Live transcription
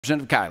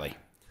Representative Kiley.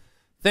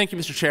 Thank you,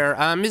 Mr. Chair.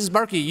 Mrs.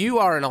 Barkey, you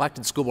are an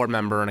elected school board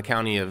member in a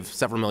county of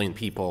several million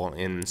people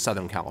in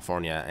Southern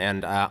California,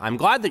 and I'm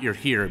glad that you're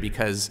here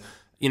because,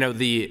 you know,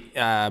 the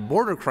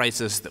border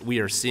crisis that we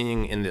are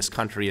seeing in this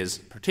country is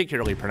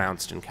particularly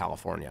pronounced in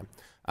California,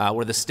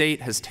 where the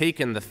state has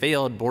taken the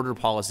failed border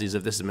policies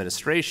of this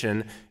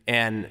administration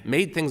and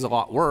made things a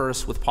lot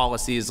worse with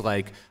policies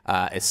like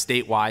a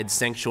statewide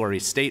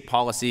sanctuary state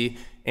policy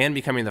and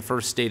becoming the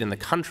first state in the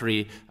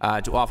country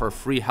to offer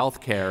free health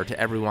care to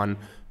everyone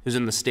who's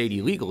in the state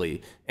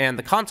illegally. And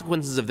the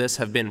consequences of this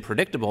have been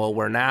predictable,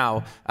 where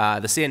now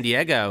the San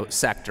Diego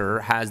sector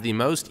has the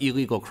most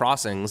illegal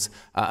crossings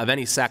of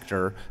any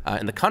sector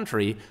in the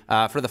country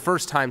for the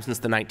first time since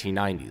the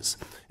 1990s.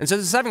 And so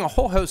this is having a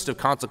whole host of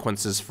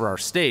consequences for our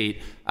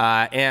state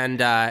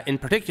and in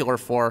particular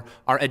for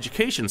our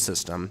education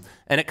system.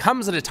 And it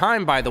comes at a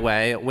time, by the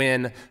way,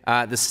 when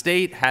the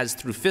state has,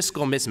 through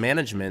fiscal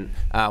mismanagement,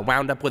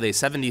 wound up with a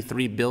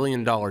 $73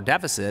 billion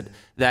deficit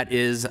that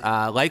is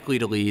likely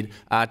to lead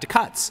to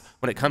cuts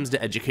when it comes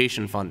to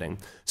education funding.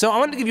 So I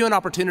wanted to give you an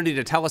opportunity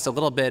to tell us a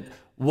little bit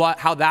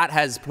how that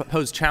has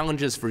posed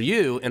challenges for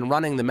you in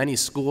running the many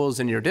schools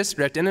in your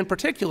district, and in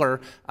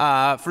particular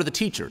for the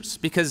teachers,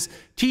 because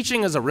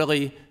teaching is a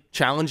really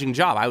challenging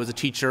job. I was a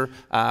teacher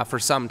for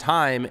some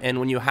time, and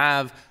when you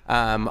have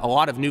a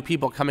lot of new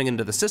people coming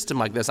into the system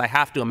like this, I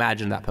have to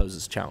imagine that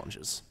poses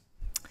challenges.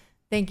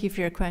 Thank you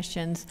for your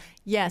questions.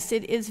 Yes,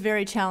 it is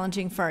very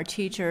challenging for our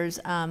teachers.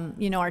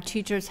 You know, our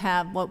teachers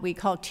have what we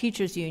call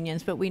teachers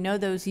unions, but we know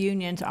those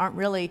unions aren't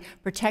really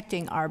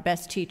protecting our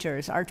best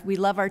teachers. We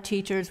love our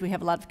teachers. We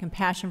have a lot of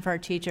compassion for our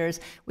teachers.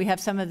 We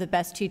have some of the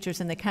best teachers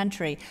in the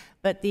country.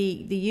 But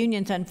the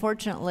unions,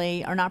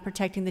 unfortunately, are not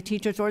protecting the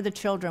teachers or the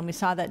children. We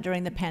saw that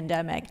during the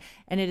pandemic.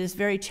 And it is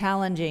very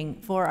challenging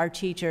for our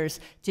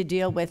teachers to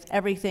deal with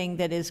everything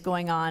that is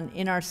going on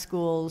in our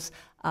schools.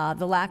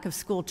 The lack of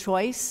school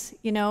choice,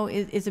 you know,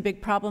 is a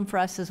big problem for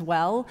us as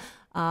well.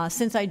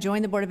 Since I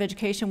joined the Board of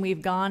Education,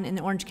 we've gone in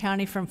Orange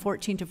County from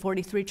 14 to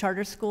 43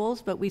 charter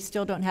schools, but we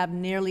still don't have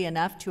nearly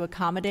enough to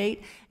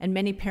accommodate, and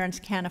many parents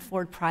can't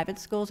afford private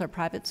schools. Our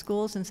private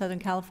schools in Southern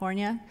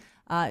California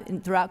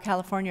and throughout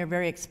California are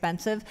very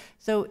expensive.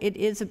 So it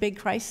is a big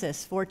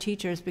crisis for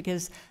teachers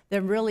because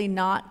they're really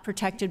not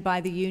protected by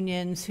the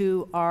unions,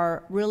 who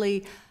are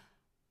really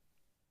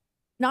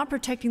not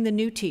protecting the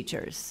new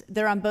teachers.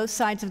 They're on both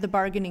sides of the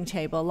bargaining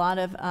table. A lot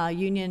of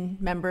union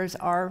members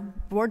are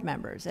board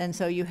members, and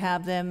so you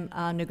have them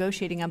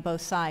negotiating on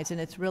both sides, and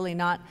it's really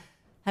not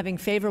having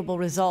favorable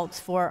results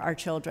for our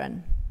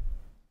children.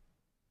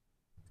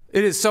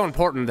 It is so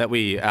important that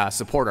we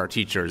support our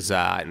teachers.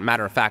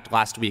 Matter of fact,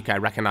 last week I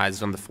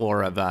recognized on the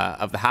floor of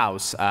the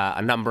House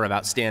a number of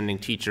outstanding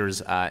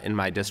teachers in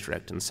my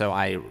district, and so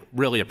I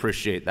really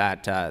appreciate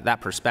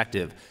that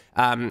perspective.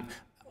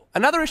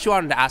 Another issue I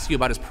wanted to ask you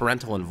about is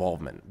parental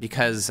involvement,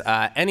 because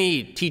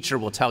any teacher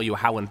will tell you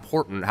how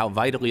important, how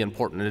vitally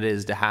important it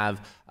is to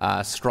have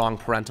strong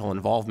parental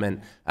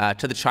involvement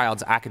to the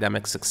child's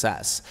academic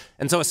success.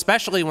 And so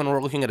especially when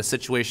we're looking at a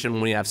situation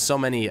when we have so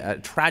many,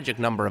 tragic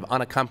number of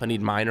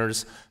unaccompanied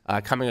minors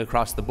coming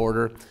across the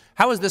border,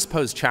 how has this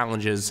posed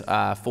challenges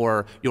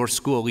for your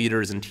school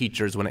leaders and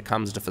teachers when it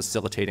comes to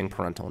facilitating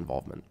parental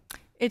involvement?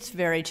 It's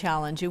very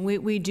challenging.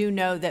 We do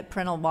know that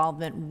parental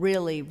involvement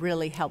really,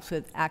 really helps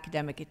with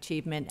academic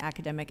achievement,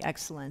 academic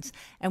excellence.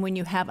 And when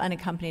you have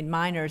unaccompanied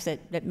minors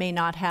that may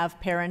not have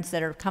parents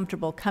that are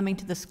comfortable coming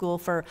to the school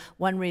for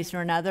one reason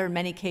or another, in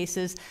many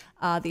cases,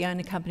 the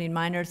unaccompanied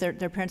minors, their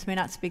parents may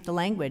not speak the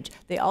language.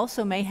 They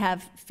also may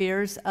have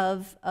fears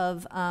of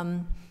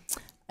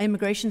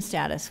immigration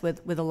status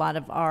with a lot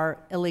of our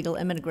illegal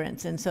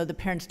immigrants, and so the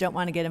parents don't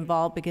want to get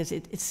involved because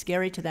it's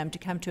scary to them to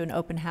come to an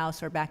open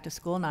house or back to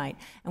school night.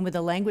 And with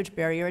a language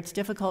barrier, it's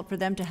difficult for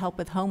them to help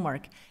with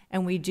homework.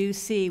 And we do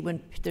see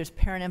when there's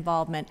parent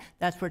involvement,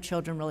 that's where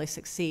children really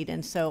succeed.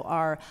 And so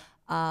our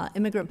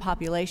immigrant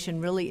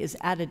population really is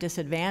at a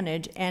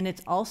disadvantage, and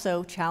it's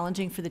also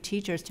challenging for the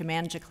teachers to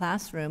manage a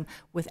classroom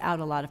without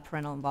a lot of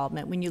parental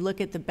involvement. When you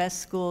look at the best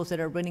schools that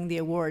are winning the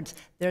awards,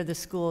 they're the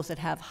schools that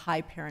have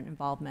high parent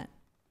involvement.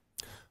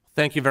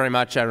 Thank you very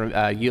much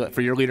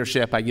for your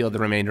leadership. I yield the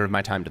remainder of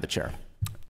my time to the chair.